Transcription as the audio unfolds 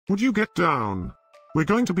Would you get down? We're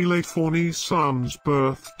going to be late for Nisan's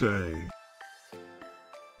birthday.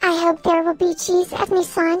 I hope there will be cheese at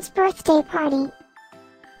Nisan's birthday party.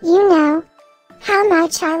 You know how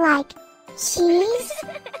much I like cheese.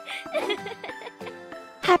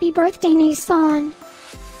 Happy birthday, Nisan.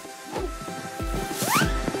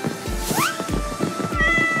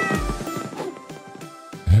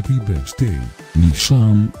 Happy birthday,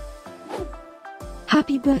 Nisan.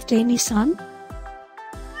 Happy birthday, Nisan.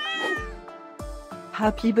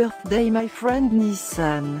 Happy birthday, my friend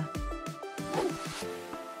Nisan.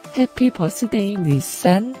 Happy birthday,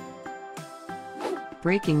 Nisan.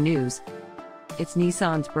 Breaking news. It's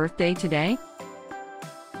Nisan's birthday today.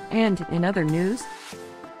 And in other news,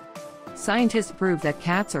 scientists prove that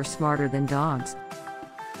cats are smarter than dogs.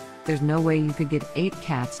 There's no way you could get 8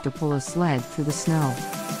 cats to pull a sled through the snow.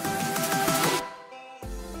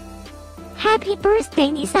 Happy birthday,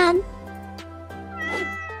 Nisan.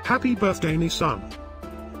 Happy birthday, Nisan.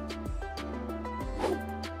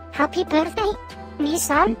 Happy birthday,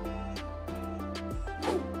 Nisan.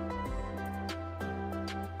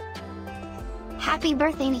 Happy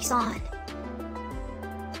birthday, Nisan.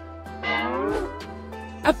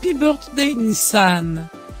 Happy birthday, Nisan.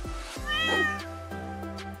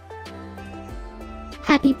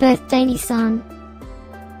 Happy birthday, Nisan.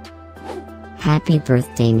 Happy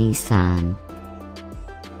birthday, Nisan.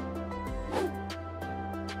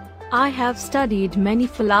 I have studied many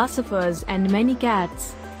philosophers and many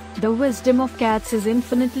cats. The wisdom of cats is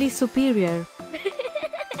infinitely superior.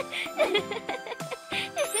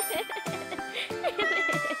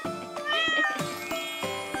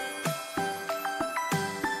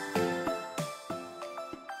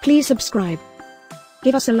 Please subscribe,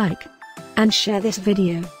 give us a like, and share this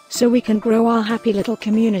video, so we can grow our happy little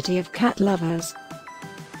community of cat lovers.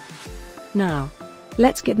 Now,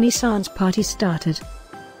 let's get Nisan's party started.